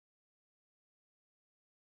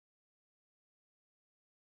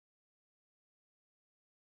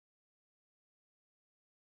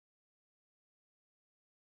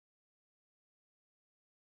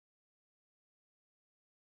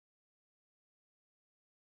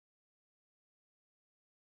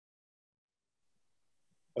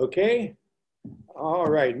Okay. All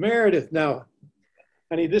right, Meredith. Now,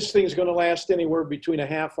 honey, this thing's going to last anywhere between a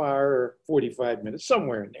half hour or 45 minutes,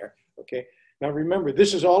 somewhere in there. Okay. Now, remember,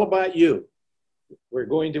 this is all about you. We're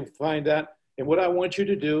going to find out. And what I want you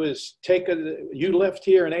to do is you left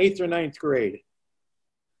here in eighth or ninth grade?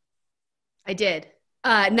 I did.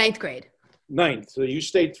 Ninth grade. Ninth. So you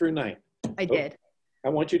stayed through ninth. I did. I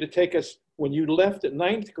want you to take us, when you left at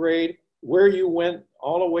ninth grade, where you went,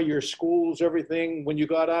 all the way, your schools, everything, when you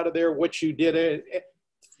got out of there, what you did.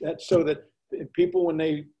 That's so that people, when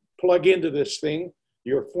they plug into this thing,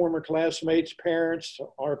 your former classmates, parents,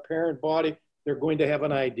 our parent body, they're going to have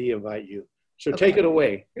an idea about you. So okay. Take it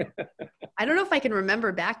away. I don't know if I can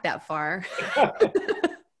remember back that far.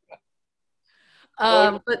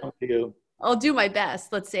 But I'll do my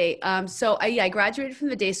best. Let's see. So I graduated from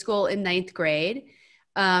the day school in ninth grade.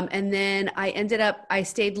 And then I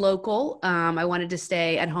stayed local. I wanted to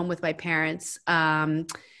stay at home with my parents. And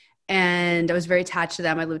I was very attached to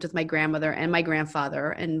them. I lived with my grandmother and my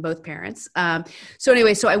grandfather and both parents. So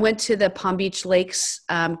I went to the Palm Beach Lakes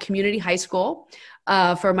Community High School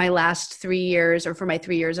for my last 3 years, or for my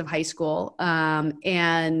 3 years of high school. I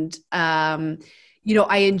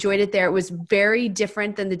enjoyed it there. It was very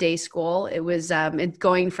different than the day school. It was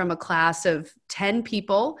going from a class of 10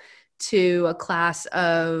 people to a class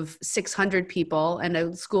of 600 people and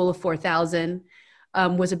a school of 4,000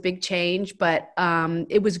 was a big change, but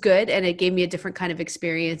it was good. And it gave me a different kind of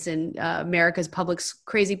experience in America's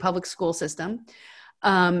crazy public school system.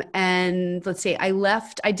 And let's see,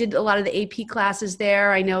 I did a lot of the AP classes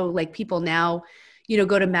there. I know like people now,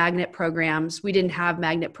 go to magnet programs. We didn't have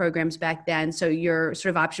magnet programs back then. So your sort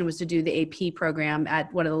of option was to do the AP program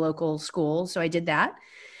at one of the local schools. So I did that.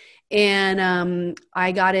 And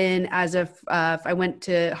I got in I went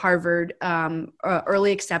to Harvard,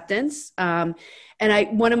 early acceptance. And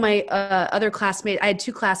one of my other classmates, I had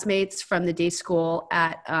two classmates from the day school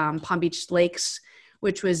at Palm Beach Lakes,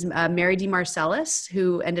 which was Mary D. Marcellus,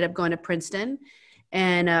 who ended up going to Princeton,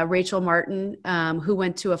 and Rachel Martin, who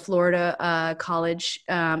went to a Florida college.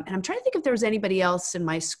 And I'm trying to think if there was anybody else in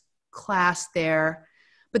my class there,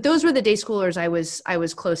 but those were the day schoolers I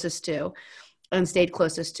was closest to and stayed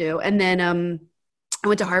closest to. And then I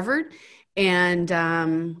went to Harvard, and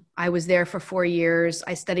I was there for 4 years.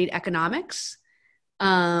 I studied economics.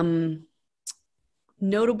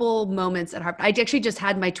 Notable moments at Harvard. I actually just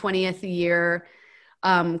had my 20th year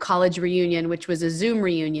college reunion, which was a Zoom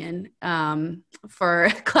reunion for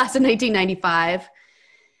class of 1995.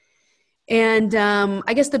 And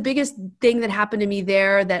I guess the biggest thing that happened to me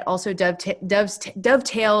there that also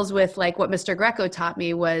dovetails with like what Mr. Greco taught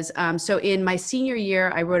me was, so in my senior year,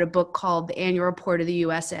 I wrote a book called The Annual Report of the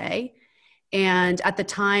USA. And at the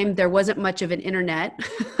time, there wasn't much of an internet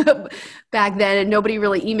back then, and nobody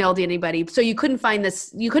really emailed anybody. So you couldn't find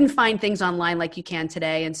things online like you can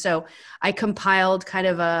today. And so I compiled kind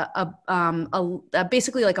of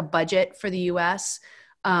basically like a budget for the US.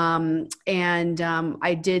 I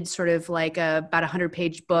did sort of like about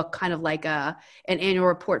 100-page book, kind of like an annual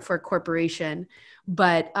report for a corporation.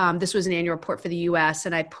 But this was an annual report for the US.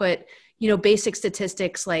 And I put, basic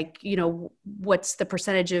statistics like, what's the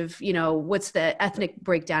percentage of, what's the ethnic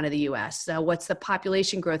breakdown of the US? What's the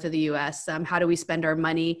population growth of the US? How do we spend our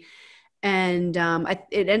money? And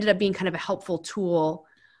it ended up being kind of a helpful tool,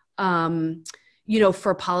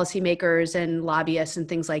 for policymakers and lobbyists and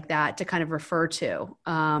things like that to kind of refer to.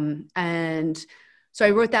 And so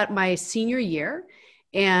I wrote that my senior year,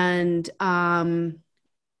 and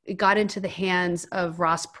it got into the hands of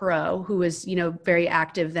Ross Perot, who was, very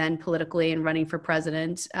active then politically and running for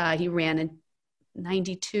president. He ran in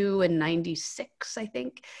 92 and 96, I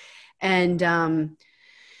think. And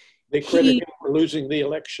they credit him for losing the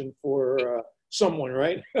election for someone,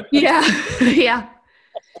 right? Yeah, yeah.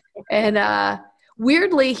 And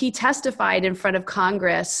weirdly, he testified in front of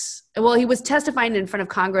Congress. Well, he was testifying in front of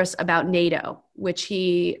Congress about NATO, which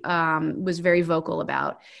he was very vocal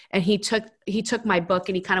about. And he took my book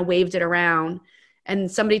and he kind of waved it around, and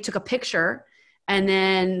somebody took a picture. And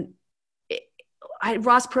then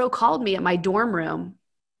Ross Perot called me at my dorm room,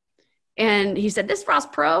 and he said, "This Ross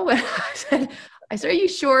Perot?" And I said, "Are you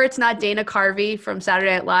sure it's not Dana Carvey from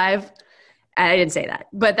Saturday Night Live?" And I didn't say that,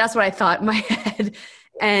 but that's what I thought in my head.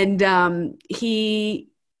 And he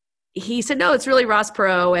said, "No, it's really Ross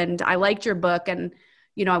Perot, and I liked your book, and,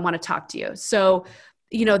 I want to talk to you." So,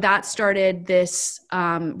 that started this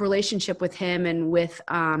relationship with him and with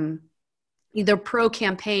the pro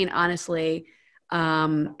campaign, honestly.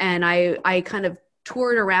 And I kind of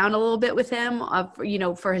toured around a little bit with him,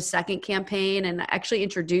 for his second campaign, and actually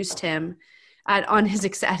introduced him at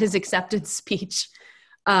his acceptance speech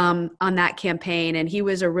on that campaign. And he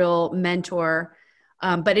was a real mentor.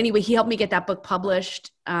 But anyway, he helped me get that book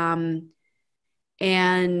published, and,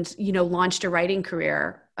 you know, launched a writing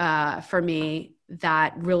career for me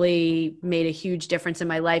that really made a huge difference in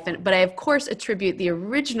my life. But I, of course, attribute the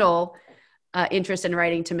original interest in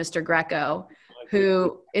writing to Mr. Greco,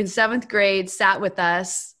 who in 7th grade sat with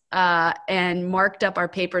us and marked up our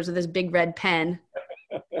papers with this big red pen.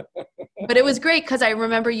 But it was great because I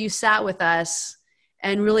remember you sat with us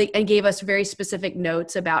and gave us very specific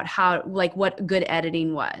notes about how, like, what good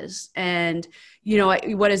editing was. And, you know,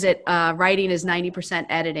 what is it? Writing is 90%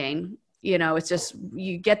 editing. You know, it's just,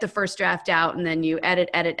 you get the first draft out and then you edit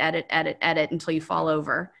until you fall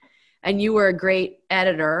over. And you were a great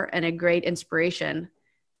editor and a great inspiration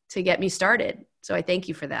to get me started. So I thank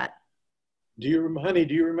you for that. Do you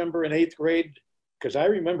remember in 8th grade? Because I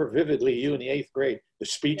remember vividly you in the 8th grade, the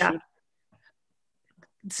speech unit.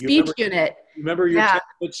 Speech unit. Remember your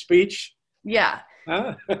 10-minute speech? Yeah.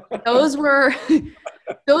 Huh? Those were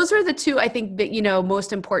the two, I think, that, you know,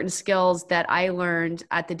 most important skills that I learned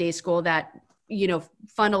at the day school that, you know,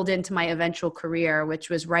 funneled into my eventual career, which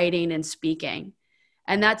was writing and speaking.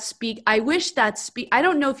 And I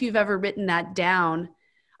don't know if you've ever written that down.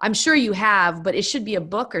 I'm sure you have, but it should be a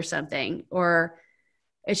book or something, or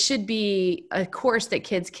it should be a course that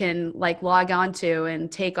kids can, like, log on to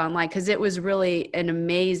and take online. Cause it was really an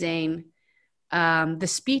amazing,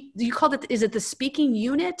 you called it, is it the speaking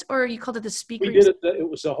unit, or you called it the speaker? We did it. It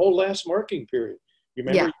was the whole last marking period. You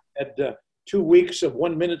remember you had 2 weeks of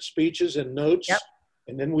 1-minute speeches and notes. Yep.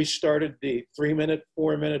 And then we started the 3-minute,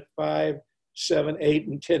 4-minute, 5, 7, 8,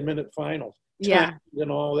 and 10-minute finals. Yeah.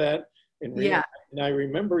 And all that. And I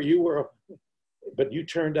remember but you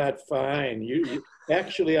turned out fine. You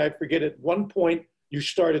actually, I forget, at one point you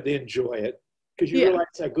started to enjoy it because you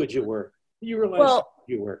realized how good you were. You realized how good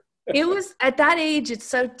you were. It was, at that age, it's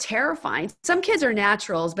so terrifying. Some kids are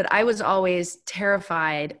naturals, but I was always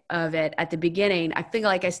terrified of it at the beginning. I feel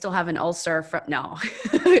like I still have an ulcer no,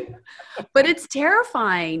 but it's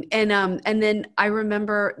terrifying. And then I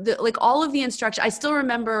remember all of the instruction. I still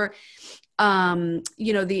remember,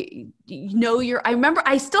 you know,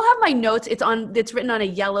 I still have my notes. It's written on a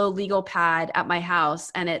yellow legal pad at my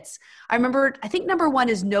house. And I think number 1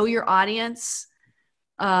 is know your audience.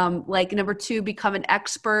 Like number 2, become an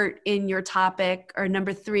expert in your topic, or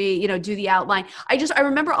number 3, you know, do the outline. I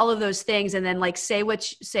remember all of those things. And then, like, say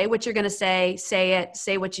what you're going to say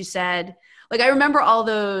what you said. Like, I remember all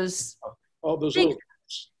those things.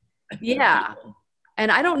 Yeah.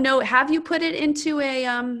 And I don't know, have you put it into a,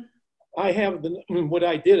 I have what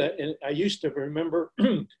I did, and I used to remember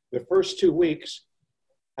the first 2 weeks,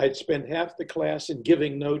 I'd spend half the class in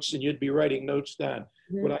giving notes and you'd be writing notes down.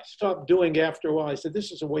 Mm-hmm. What I stopped doing after a while, I said,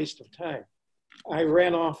 this is a waste of time. I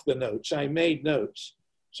ran off the notes. I made notes.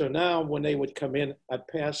 So now when they would come in, I'd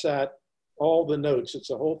pass out all the notes. It's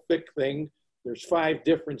a whole thick thing. There's 5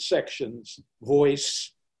 different sections: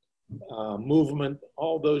 voice, movement,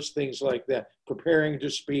 all those things like that, preparing to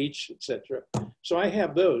speech, etc. So I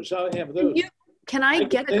have those. Can I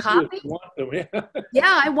get a copy? You want them.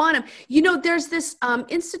 Yeah, I want them. You know, there's this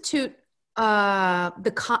institute,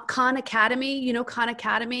 the Khan Academy. You know, Khan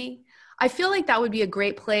Academy. I feel like that would be a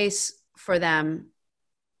great place for them.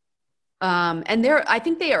 And I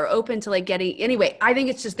think they are open to, like, anyway, I think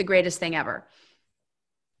it's just the greatest thing ever.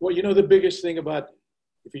 Well, you know, the biggest thing about,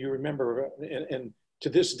 if you remember, and to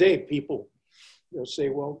this day, people, they'll say,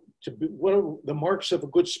 well, what are the marks of a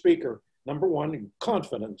good speaker? Number 1,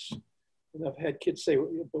 confidence. And I've had kids say,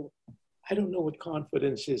 well, but I don't know what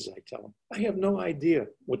confidence is, I tell them. I have no idea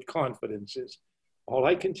what confidence is. All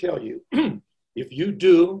I can tell you, if you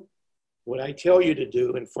do what I tell you to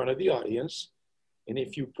do in front of the audience, and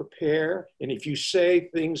if you prepare, and if you say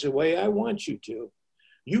things the way I want you to,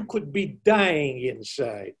 you could be dying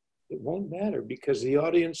inside. It won't matter, because the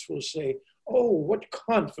audience will say, oh, what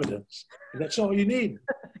confidence. And that's all you need.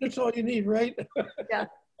 That's all you need, right? Yeah.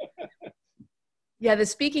 Yeah, the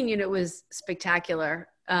speaking unit was spectacular.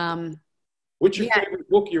 What's your favorite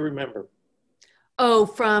book you remember? Oh,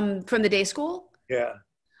 from the day school? Yeah.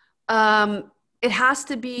 It has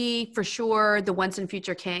to be, for sure, The Once and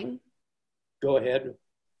Future King. Go ahead.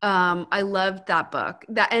 I loved that book.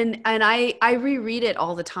 And I reread it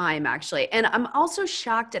all the time, actually. And I'm also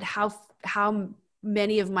shocked at how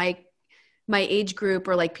many of my age group,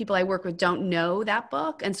 or like people I work with, don't know that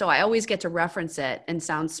book. And so I always get to reference it and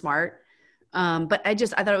sound smart. But I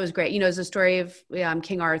thought it was great. You know, it's a story of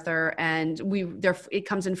King Arthur, and it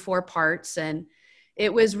comes in 4 parts, and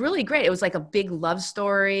it was really great. It was like a big love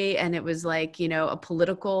story, and it was like, you know, a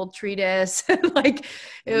political treatise. Like,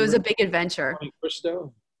 it was a big adventure.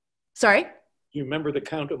 Cristo? Sorry? You remember the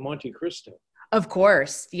Count of Monte Cristo? Of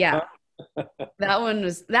course. Yeah. That one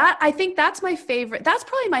was that. I think that's my favorite. That's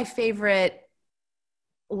probably my favorite,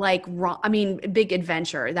 like, I mean, Big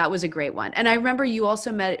Adventure. That was a great one. And I remember you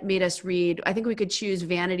also made us read, I think we could choose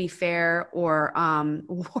Vanity Fair or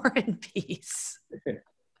War and Peace.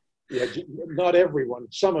 Yeah, not everyone.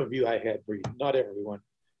 Some of you I had read, not everyone.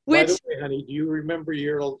 By the way, honey, do you remember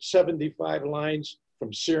your 75 lines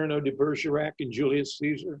from Cyrano de Bergerac and Julius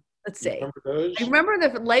Caesar? Let's see. Remember those? I remember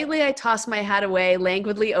that lightly I toss my hat away,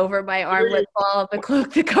 languidly over my armlet fall, the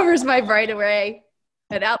cloak that covers my bright array,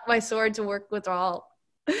 and out my sword to work withal.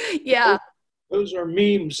 Yeah. Those are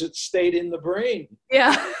memes that stayed in the brain.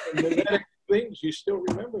 Yeah. Mimetic things, you still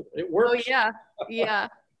remember them. It works. Oh, yeah. Yeah.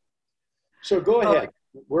 So go ahead.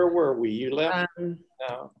 Where were we? You left.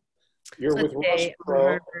 You're with Ross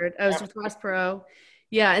Perot. I was with Ross Perot.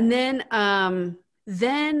 Yeah. And then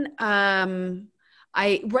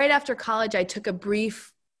I right after college, I took a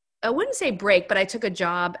brief, I wouldn't say break, but I took a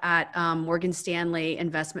job at Morgan Stanley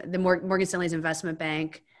Morgan Stanley's investment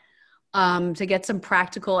bank to get some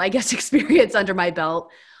practical, I guess, experience under my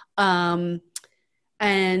belt. And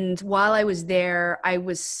while I was there, I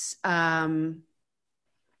was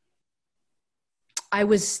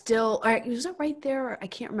still, was it right there? I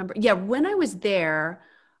can't remember. Yeah, when I was there,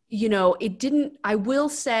 I will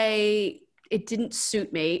say it didn't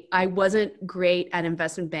suit me. I wasn't great at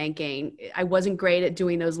investment banking. I wasn't great at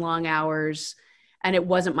doing those long hours, and it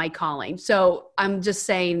wasn't my calling. So I'm just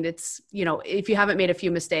saying it's, if you haven't made a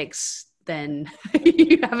few mistakes, then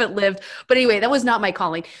you haven't lived. But anyway, that was not my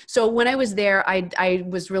calling. So when I was there, I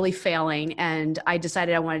was really failing, and I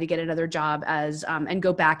decided I wanted to get another job and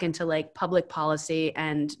go back into like public policy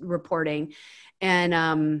and reporting,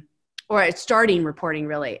 or starting reporting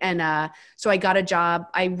really. And so I got a job.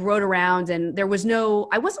 I wrote around, and I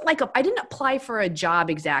didn't apply for a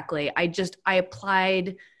job exactly. I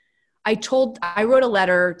applied. I wrote a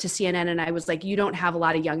letter to CNN, and I was like, you don't have a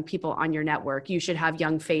lot of young people on your network. You should have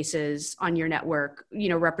young faces on your network,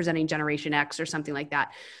 representing Generation X or something like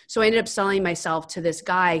that. So I ended up selling myself to this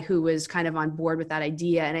guy who was kind of on board with that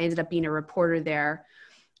idea. And I ended up being a reporter there.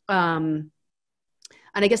 And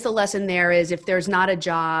I guess the lesson there is, if there's not a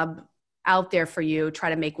job out there for you, try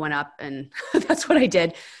to make one up. And that's what I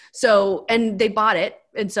did. So, and they bought it.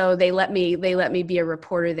 And so they let me be a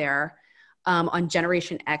reporter there. On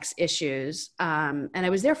Generation X issues. And I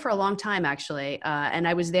was there for a long time, actually. And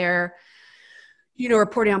I was there,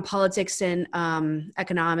 reporting on politics and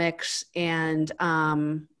economics. And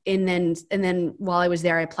then while I was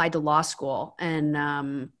there, I applied to law school.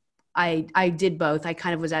 And I did both.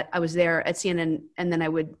 I was there at CNN, and then I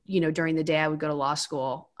would, during the day I would go to law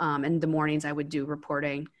school. And the mornings I would do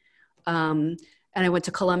reporting. And I went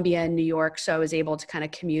to Columbia in New York, so I was able to kind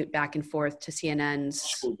of commute back and forth to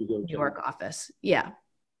CNN's New York office. Yeah.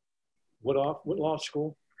 What law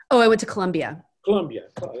school? Oh, I went to Columbia. Columbia.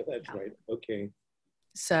 Oh, that's right. Okay.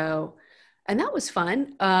 So, and that was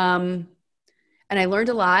fun. And I learned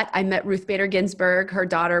a lot. I met Ruth Bader Ginsburg. Her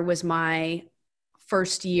daughter was one of my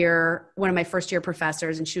first year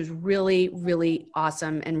professors, and she was really, really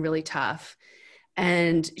awesome and really tough.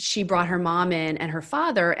 And she brought her mom in, and her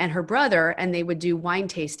father and her brother, and they would do wine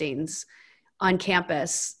tastings on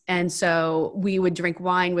campus. And so we would drink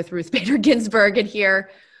wine with Ruth Bader Ginsburg and hear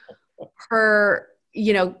her,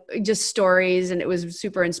 just stories. And it was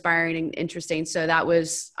super inspiring and interesting. So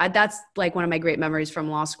that's like one of my great memories from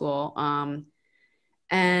law school.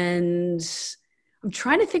 And I'm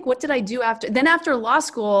trying to think, what did I do after? Then after law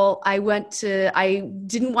school, I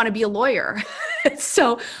didn't want to be a lawyer.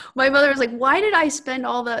 So my mother was like, why did we spend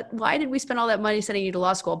all that money sending you to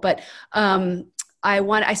law school? But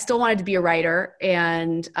I still wanted to be a writer.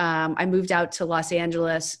 And I moved out to Los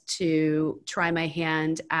Angeles to try my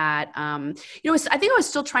hand at, I think I was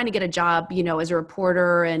still trying to get a job, as a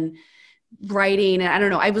reporter and writing. And I don't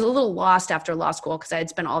know, I was a little lost after law school because I had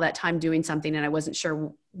spent all that time doing something and I wasn't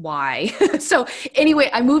sure why. So anyway,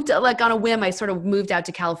 I moved, like on a whim, I sort of moved out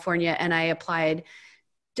to California, and I applied.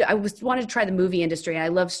 I wanted to try the movie industry. I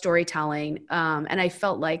love storytelling. And I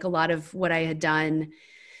felt like a lot of what I had done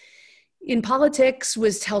in politics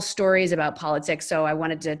was tell stories about politics. So I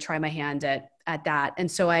wanted to try my hand at that. And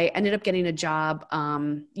so I ended up getting a job,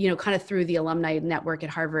 kind of through the alumni network at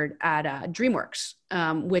Harvard at DreamWorks,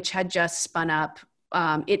 which had just spun up.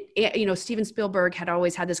 Steven Spielberg had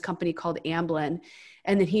always had this company called Amblin.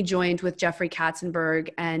 And then he joined with Jeffrey Katzenberg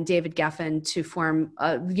and David Geffen to form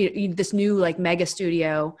this new like mega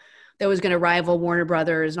studio that was going to rival Warner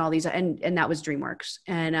Brothers and all these, and that was DreamWorks.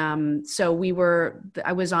 And so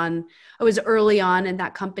I was early on in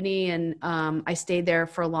that company, and I stayed there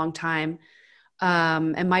for a long time.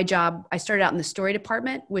 And my job, I started out in the story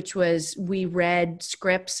department, which was we read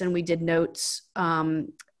scripts and we did notes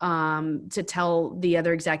to tell the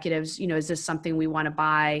other executives, is this something we want to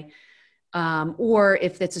buy? Or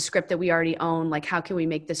if it's a script that we already own, like how can we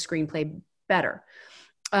make this screenplay better?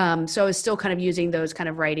 So I was still kind of using those kind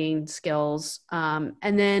of writing skills. And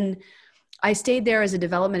then I stayed there as a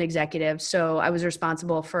development executive. So I was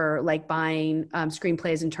responsible for like buying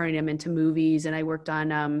screenplays and turning them into movies. And I worked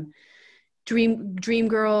on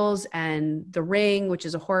Dreamgirls and The Ring, which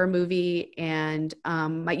is a horror movie. And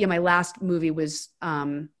my last movie was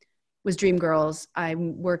Dreamgirls. I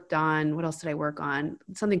worked on, what else did I work on?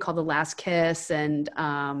 Something called The Last Kiss and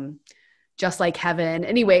Just Like Heaven.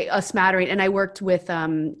 Anyway, a smattering. And I worked with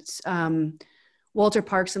Walter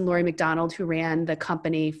Parks and Laurie McDonald, who ran the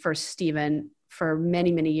company for Steven for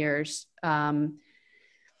many, many years. And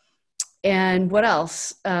what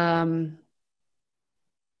else? And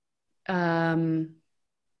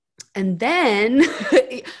then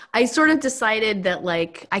I sort of decided that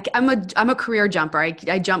like, I'm a career jumper.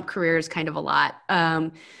 I jump careers kind of a lot.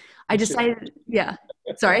 I decided, yeah,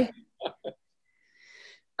 sorry.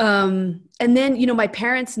 And then, my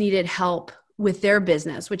parents needed help with their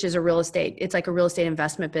business, which is it's like a real estate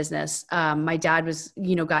investment business. My dad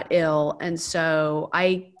got ill. And so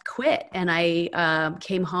I quit and I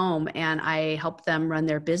came home and I helped them run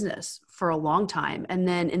their business for a long time. And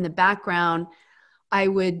then in the background, I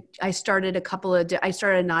started a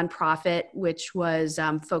nonprofit, which was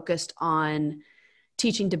focused on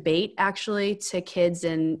teaching debate actually to kids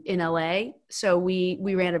in LA. So we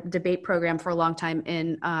ran a debate program for a long time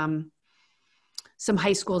in some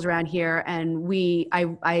high schools around here. And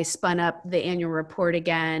I spun up the annual report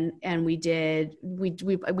again. And we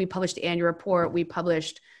published the annual report. We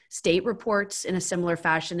published state reports in a similar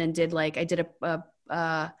fashion and I did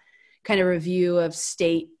a kind of review of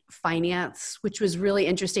state finance, which was really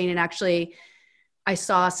interesting. And actually I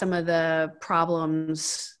saw some of the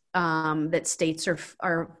problems that states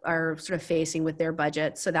are sort of facing with their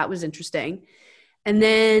budget. So that was interesting. And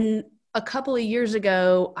then a couple of years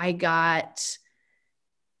ago, I got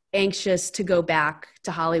anxious to go back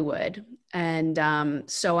to Hollywood. And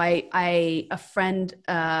so a friend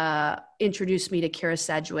introduced me to Kira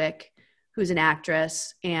Sedgwick, who's an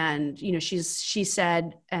actress. And, she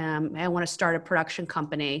said, I want to start a production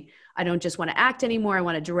company. I don't just want to act anymore. I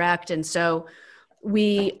want to direct. And so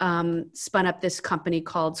we spun up this company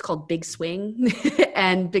it's called Big Swing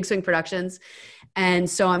and Big Swing Productions. And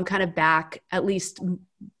so I'm kind of back at least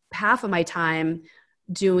half of my time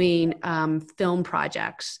doing film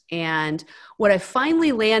projects. And what I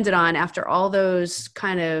finally landed on after all those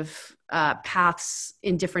kind of paths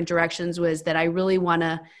in different directions was that I really want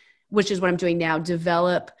to, which is what I'm doing now,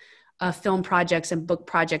 develop film projects and book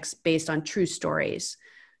projects based on true stories.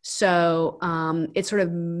 So it sort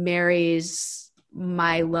of marries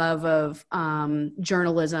my love of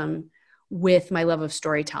journalism with my love of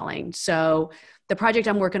storytelling. So the project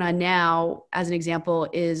I'm working on now, as an example,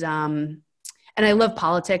 is, and I love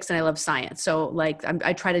politics and I love science. So like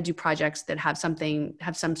I try to do projects that have some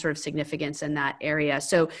sort of significance in that area.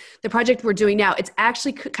 So the project we're doing now, it's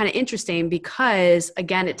actually kind of interesting because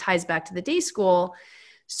again, it ties back to the day school.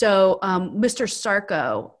 So Mr.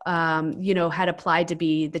 Sarko, had applied to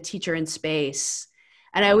be the teacher in space.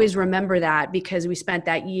 And I always remember that because we spent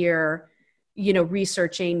that year,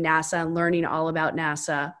 researching NASA and learning all about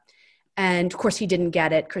NASA. And of course he didn't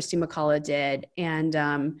get it. Christy McCullough did. And,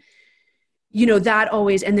 that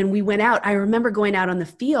always, and then we went out. I remember going out on the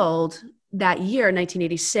field that year,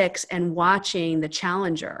 1986, and watching the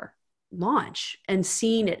Challenger launch and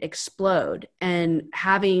seeing it explode and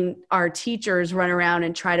having our teachers run around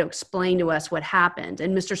and try to explain to us what happened.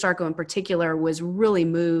 And Mr. Sarko in particular was really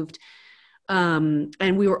moved.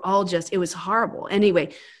 And we were all it was horrible.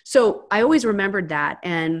 Anyway, so I always remembered that.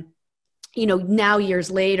 And, now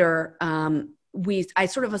years later, I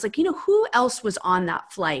sort of was like, who else was on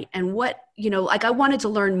that flight and what, I wanted to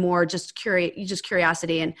learn more, just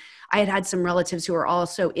curiosity. And I had some relatives who were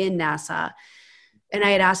also in NASA and I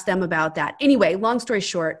had asked them about that. Anyway, long story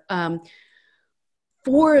short,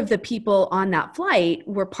 4 of the people on that flight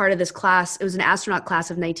were part of this class. It was an astronaut class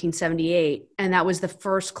of 1978. And that was the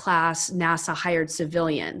first class NASA hired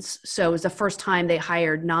civilians. So it was the first time they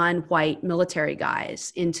hired non-white military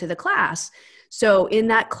guys into the class. So in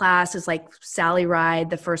that class is like Sally Ride,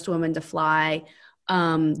 the first woman to fly,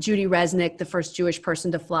 Judy Resnick, the first Jewish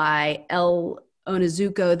person to fly, Elle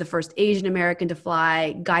Onizuka, the first Asian American to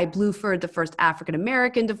fly, Guy Bluford, the first African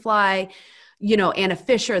American to fly, Anna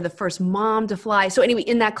Fisher, the first mom to fly. So anyway,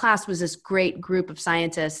 in that class was this great group of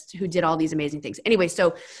scientists who did all these amazing things. Anyway,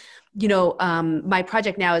 so my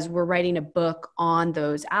project now is we're writing a book on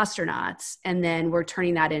those astronauts, and then we're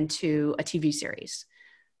turning that into a TV series.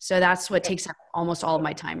 So that's what takes up almost all of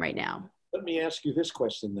my time right now. Let me ask you this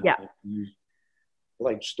question now. Yeah. You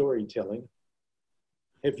like storytelling.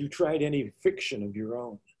 Have you tried any fiction of your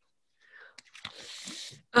own?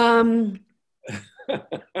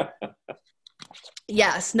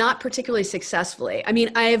 Yes, not particularly successfully. I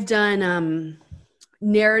mean, I have done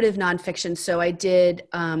narrative nonfiction. So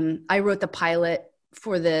I wrote the pilot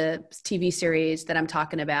for the TV series that I'm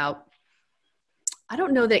talking about. I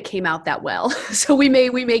don't know that it came out that well. So we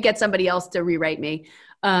may get somebody else to rewrite me.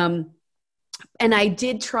 And I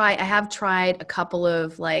have tried a couple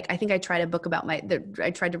of, like, I think I tried a book about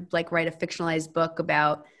I tried to like write a fictionalized book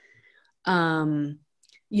about,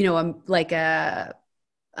 like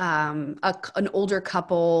an older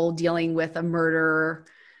couple dealing with a murder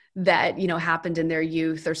that, happened in their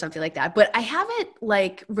youth or something like that. But I haven't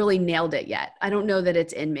like really nailed it yet. I don't know that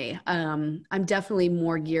it's in me. I'm definitely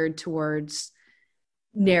more geared towards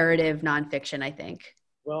narrative nonfiction, I think.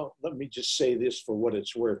 Well, let me just say this for what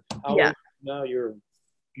it's worth. How Yeah. old now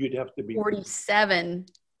you'd have to be 47.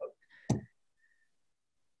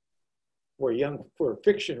 For a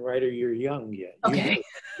fiction writer, you're young yet. Okay.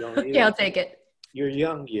 Yeah, I'll take it. You're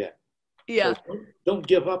young yet. Yeah. So don't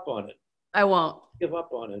give up on it. I won't give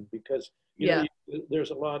up on it, because you know,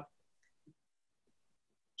 there's a lot.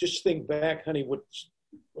 Just think back, honey, what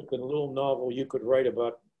a little novel you could write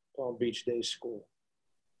about Palm Beach Day School.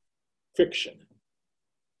 Fiction,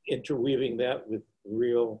 interweaving that with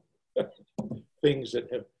real things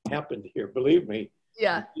that have happened here. Believe me.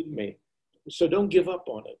 Yeah. Believe me. So don't give up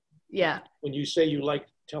on it. Yeah. When you say you like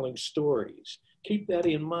telling stories, keep that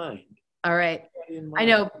in mind. All right. I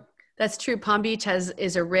know that's true. Palm Beach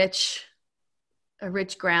is a rich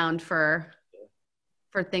ground for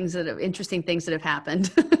interesting things that have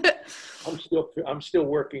happened. I'm still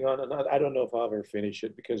working on it. I don't know if I'll ever finish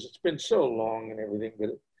it because it's been so long and everything, but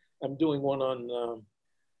I'm doing one on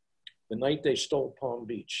the night they stole Palm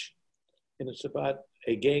Beach. And it's about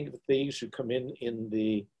a gang of thieves who come in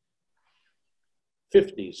the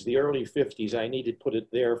 50s, the early 50s. I need to put it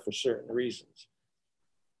there for certain reasons.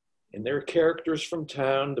 And there are characters from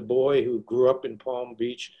town. The boy who grew up in Palm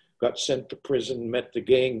Beach got sent to prison, met the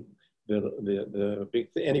gang, the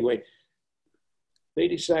big thing. Anyway, they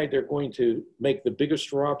decide they're going to make the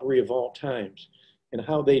biggest robbery of all times. And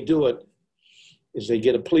how they do it is they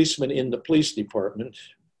get a policeman in the police department.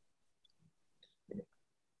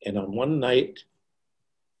 And on one night,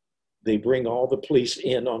 they bring all the police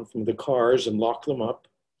in from the cars and lock them up.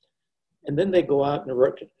 And then they go out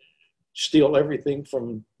and steal everything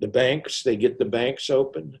from the banks. They get the banks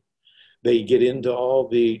open. They get into all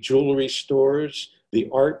the jewelry stores, the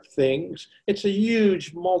art things. It's a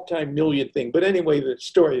huge multi-million thing. But anyway, the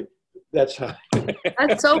story, that's how.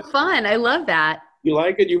 That's so fun. I love that. You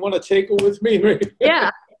like it? You want to take it with me? Yeah.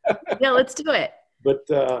 Yeah, let's do it. But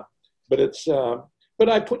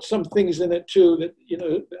I put some things in it too that,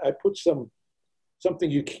 I put something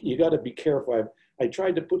you got to be careful. I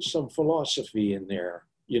tried to put some philosophy in there,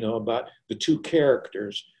 about the two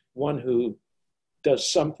characters, one who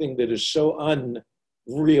does something that is so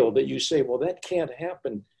unreal that you say, well, that can't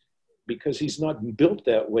happen because he's not built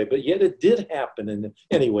that way, but yet it did happen. And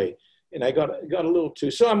anyway, and I got a little too,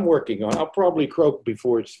 so I'm working on it. I'll probably croak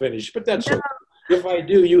before it's finished, but that's okay. If I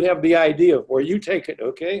do, you have the idea of where you take it,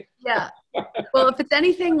 okay? Yeah. Well, if it's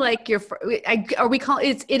anything like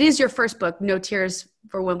it is your first book, No Tears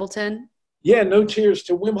for Wimbledon? Yeah, No Tears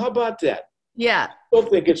to Wim. How about that? Yeah. I don't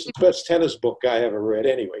think it's the best tennis book I ever read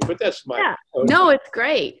anyway, but that's my. Yeah. No, it's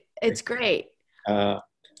great. It's great.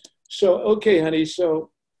 Okay, honey.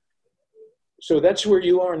 So that's where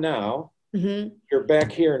you are now. Mm-hmm. You're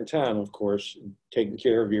back here in town, of course, taking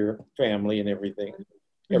care of your family and everything.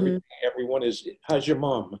 Mm-hmm. Everyone is. How's your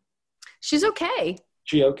mom? She's okay.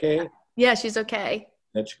 She okay? Yeah, she's okay.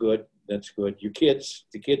 That's good. That's good. Your kids,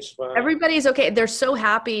 the kids fine? Everybody's okay. They're so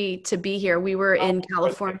happy to be here. We were in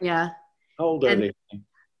California. How old are they?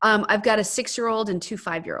 I've got a 6-year-old and 2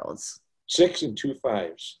 5-year-olds. 6 and 2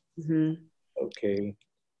 5s. Mm-hmm. Okay.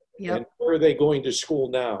 Yep. And where are they going to school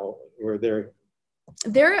now?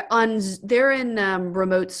 They're in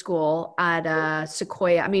remote school at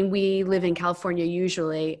Sequoia. I mean, we live in California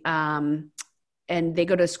usually, and they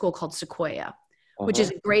go to a school called Sequoia, which is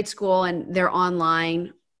a great school, and they're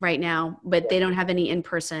online right now, but they don't have any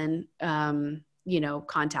in-person,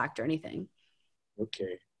 contact or anything.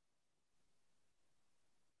 Okay.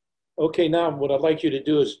 Okay, now what I'd like you to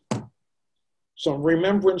do is some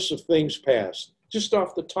remembrance of things past, just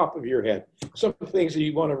off the top of your head. Some things that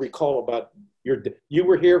you want to recall about you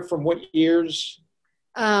were here from what years?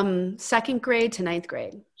 Second grade to ninth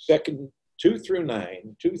grade. Second, 2 through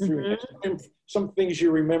 9, 2 through 9. Mm-hmm. Some things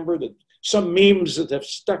you remember, that some memes that have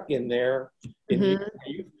stuck in there. Mm-hmm.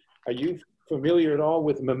 Are you familiar at all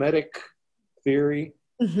with mimetic theory?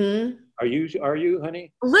 Mm-hmm. Are you,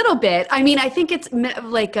 honey? A little bit. I mean, I think it's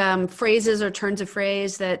like phrases or turns of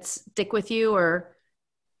phrase that stick with you, or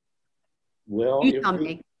Well, you tell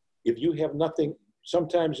me. if you have nothing,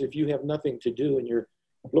 sometimes if you have nothing to do and you're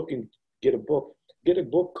looking, get a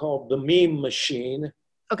book called The Meme Machine.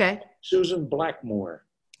 Okay. Susan Blackmore.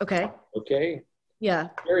 Okay. Okay. Yeah.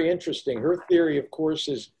 Very interesting. Her theory, of course,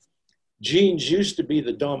 is genes used to be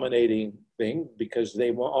the dominating thing because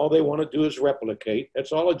all they want to do is replicate.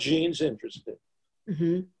 That's all a gene's interested.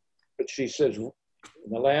 Mm-hmm. But she says in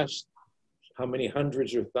the last how many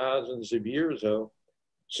hundreds or thousands of years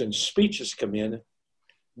since speech has come in,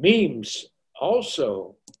 memes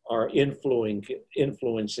also are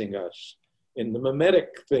influencing us in the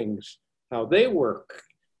mimetic things, how they work.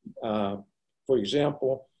 For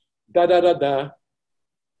example, da da da da,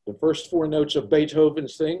 the first 4 notes of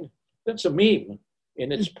Beethoven's thing, that's a meme,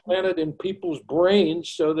 and it's planted in people's brains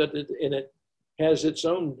so that it has its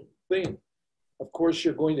own thing. Of course,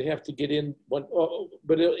 you're going to have to get in but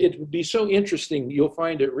it would be so interesting. You'll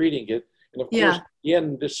find it reading it. And of course,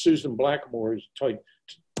 again, this Susan Blackmore is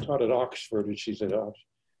taught at Oxford, and she's at Oxford.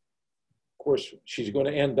 Of course, she's going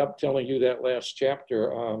to end up telling you that last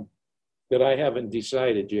chapter that I haven't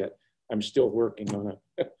decided yet. I'm still working on it,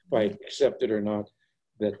 if I accept it or not,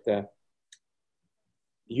 that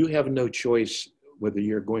you have no choice whether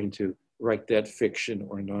you're going to write that fiction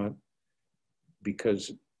or not,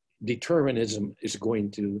 because determinism is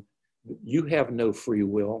you have no free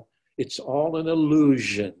will. It's all an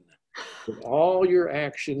illusion. All your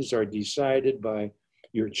actions are decided by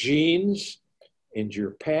your genes and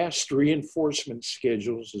your past reinforcement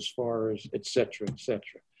schedules, as far as et cetera, et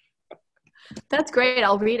cetera. That's great.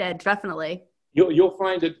 I'll read it, definitely. You'll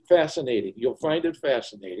find it fascinating. You'll find it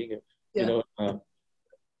fascinating. Yeah.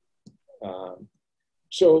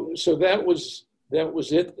 So that was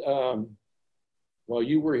it. While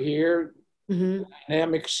you were here, Mm-hmm.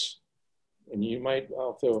 dynamics, and you might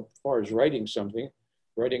also, as far as writing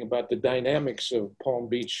about the dynamics of Palm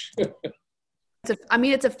Beach.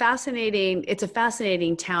 It's a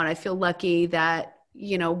fascinating town. I feel lucky that,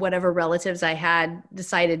 whatever relatives I had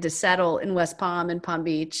decided to settle in West Palm and Palm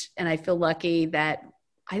Beach. And I feel lucky that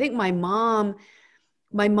I think my mom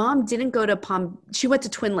didn't go to she went to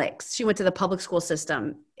Twin Lakes. She went to the public school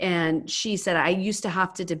system. And she said, I used to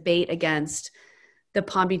have to debate against the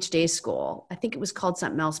Palm Beach Day School. I think it was called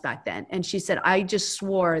something else back then. And she said, I just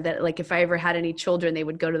swore that, like, if I ever had any children, they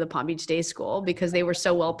would go to the Palm Beach Day School because they were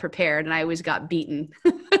so well prepared, and I always got beaten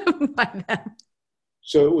by them.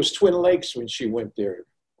 So it was Twin Lakes when she went there.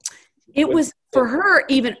 It was, for her,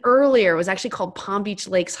 even earlier. It was actually called Palm Beach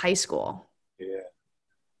Lakes High School. Yeah.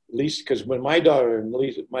 At least because when my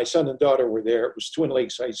son and daughter were there, it was Twin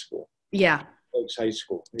Lakes High School. Yeah. Lakes High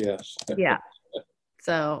School, yes. Yeah.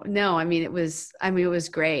 So no, it was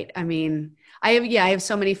great. I have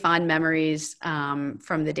so many fond memories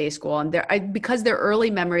from the day school, and because they're early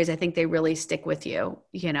memories, I think they really stick with you,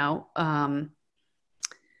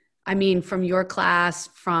 from your class,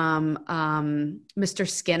 from Mr.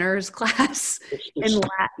 Skinner's class in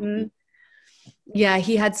Latin. Yeah,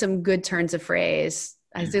 he had some good turns of phrase.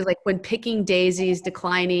 I say, like, when picking daisies,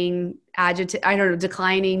 declining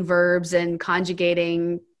declining verbs and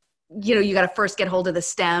conjugating, you got to first get hold of the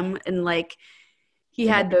stem, and like he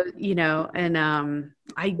had those,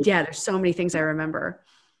 there's so many things I remember.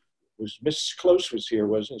 Mrs. Close was here,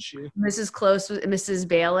 wasn't she? Mrs. Close, Mrs.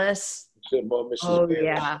 Bayless. Mrs. Bayless.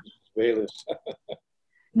 Yeah. Mrs. Bayless.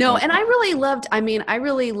 No, and I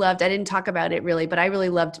didn't talk about it really, but I really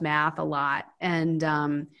loved math a lot. And,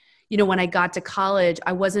 when I got to college,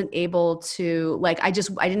 I wasn't able to, I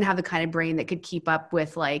didn't have the kind of brain that could keep up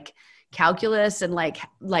with like calculus and like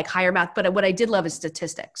higher math. But what I did love is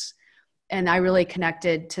statistics. And I really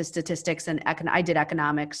connected to statistics, and I did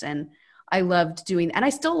economics, and I loved and I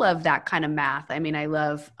still love that kind of math. I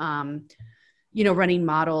love, running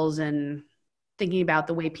models and thinking about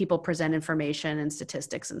the way people present information and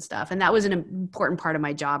statistics and stuff. And that was an important part of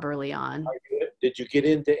my job early on. Did you get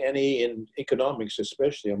into any, in economics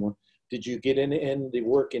especially, did you get into any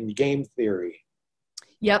work in game theory?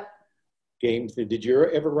 Yep. Did you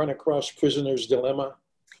ever run across Prisoner's Dilemma?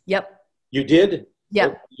 Yep. You did?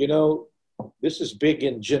 Yep. This is big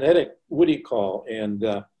in genetic, what do you call, and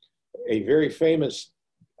a very famous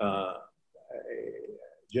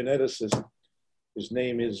geneticist, his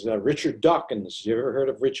name is Richard Dawkins. You ever heard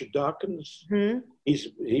of Richard Dawkins? Mm-hmm.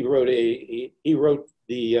 He wrote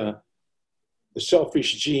the The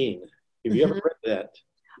Selfish Gene. Have you ever read that?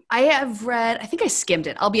 I have read, I think I skimmed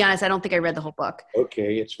it. I'll be honest, I don't think I read the whole book.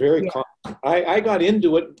 Okay, it's very. I got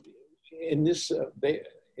into it in this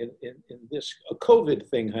in this COVID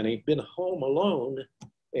thing, honey. Been home alone,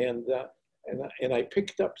 and I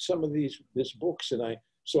picked up some of these books, and I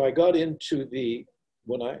got into the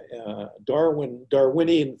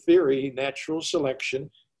Darwinian theory, natural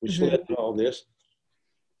selection, which led to all this.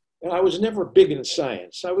 And I was never big in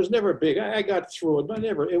science. I was never big. I got through it, but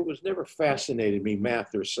it was never fascinated me,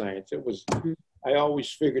 math or science. It was, I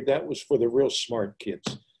always figured that was for the real smart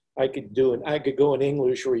kids. I could go in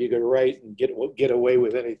English where you could write and get away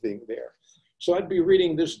with anything there. So I'd be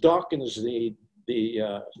reading this Dawkins, the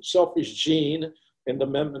Selfish Gene, and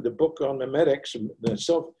the book on memetics,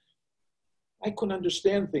 I couldn't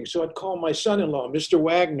understand things. So I'd call my son-in-law, Mr.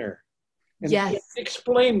 Wagner. And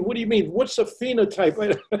explain, what do you mean? What's a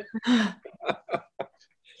phenotype?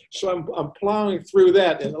 So I'm plowing through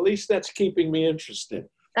that, and at least that's keeping me interested.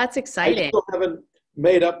 That's exciting. I still haven't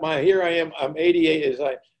made up here I am, I'm 88,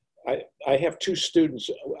 I have two students,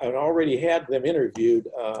 I already had them interviewed.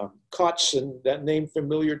 Kotzen, that name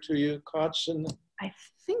familiar to you, Kotzen? I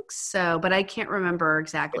think so, but I can't remember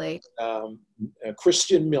exactly.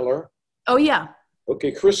 Christian Miller. Oh, yeah.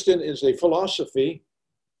 Okay, Kristen is a philosophy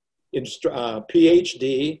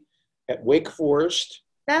PhD at Wake Forest.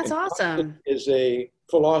 That's awesome. Is a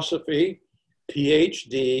philosophy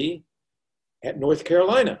PhD at North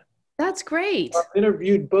Carolina. That's great. I've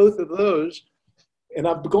interviewed both of those, and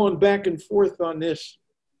I've gone back and forth on this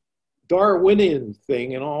Darwinian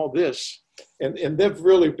thing and all this. And they've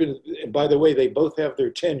really been, and by the way, they both have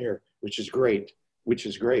their tenure, which is great.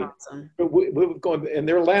 Awesome. But we've gone, and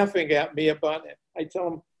they're laughing at me about it. I tell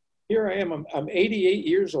them, here I am, I'm 88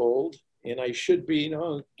 years old, and I should be,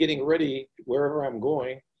 getting ready wherever I'm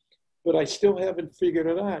going, but I still haven't figured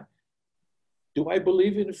it out. Do I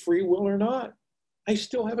believe in free will or not? I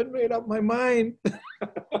still haven't made up my mind.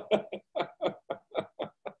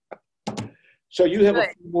 So you have a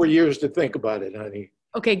few more years to think about it, honey.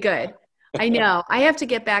 Okay, good. I know. I have to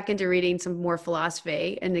get back into reading some more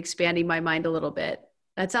philosophy and expanding my mind a little bit.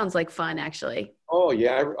 That sounds like fun, actually. Oh,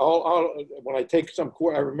 yeah. When I take some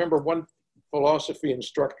course, I remember one philosophy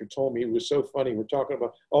instructor told me, it was so funny. We're talking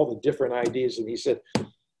about all the different ideas. And he said,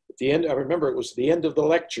 at the end, I remember it was the end of the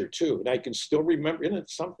lecture, too. And I can still remember, and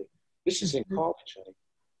it's something. This is in college, honey.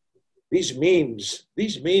 These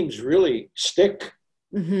memes really stick.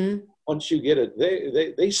 Once you get it,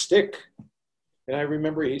 they stick. And I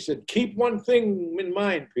remember he said, keep one thing in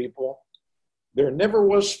mind, people. There never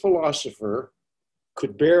was philosopher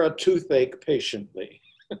could bear a toothache patiently.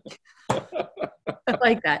 I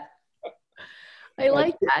like that.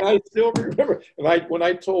 I still remember. And when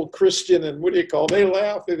I told Christian and they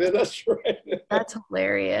laughed. And that's right. That's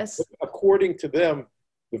hilarious. According to them,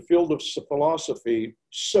 the field of philosophy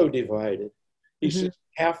so divided. He says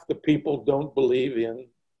half the people don't believe in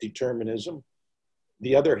determinism.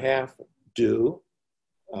 The other half do.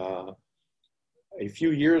 A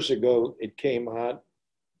few years ago, it came out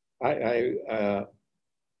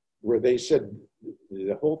where they said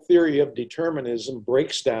the whole theory of determinism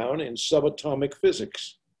breaks down in subatomic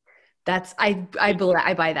physics. I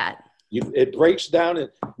buy that. It breaks down.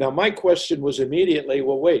 Now, my question was immediately,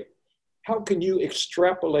 well, wait, how can you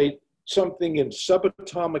extrapolate something in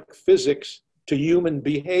subatomic physics to human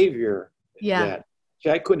behavior? Yeah.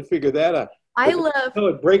 See, I couldn't figure that out.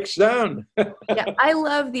 It breaks down. Yeah, I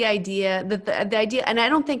love the idea that the idea, and I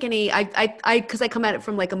don't think because I come at it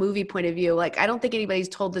from like a movie point of view, like I don't think anybody's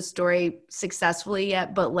told the story successfully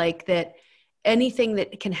yet, but like that anything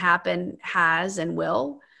that can happen has and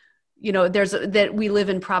will, that we live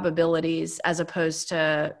in probabilities as opposed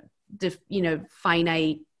to,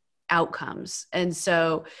 finite outcomes. And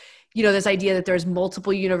so, this idea that there's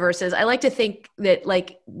multiple universes. I like to think that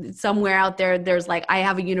like somewhere out there's like, I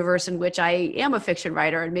have a universe in which I am a fiction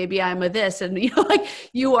writer and maybe I'm a this and, like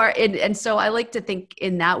you are. And so I like to think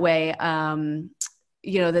in that way,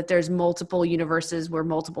 that there's multiple universes where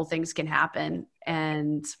multiple things can happen.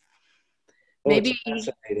 And maybe it's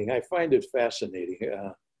fascinating. I find it fascinating.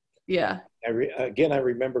 Yeah. I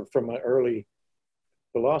remember from an early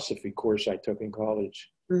philosophy course I took in college.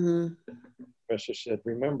 The professor said,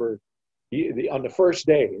 remember, on the first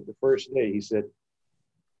day, he said,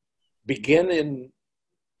 begin in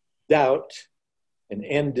doubt and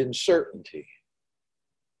end in certainty.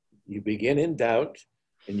 You begin in doubt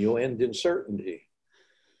and you'll end in certainty.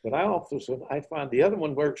 But I found the other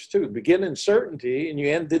one works too. Begin in certainty and you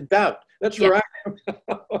end in doubt. That's right.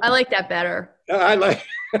 I like that better. The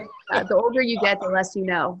older you get, the less you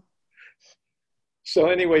know. So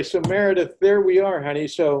anyway, Meredith, there we are, honey.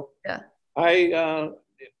 So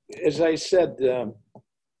As I said,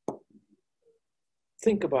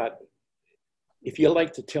 think about if you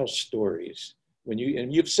like to tell stories. And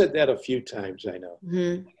you've said that a few times, I know.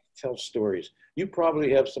 Mm-hmm. Tell stories. You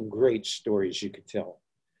probably have some great stories you could tell.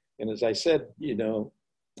 And as I said,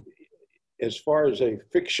 as far as a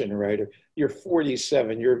fiction writer, you're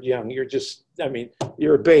 47, you're young, you're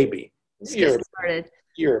a baby. Just get started.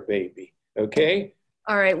 You're a baby, okay?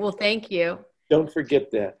 All right, well, thank you. Don't forget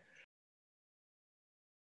that.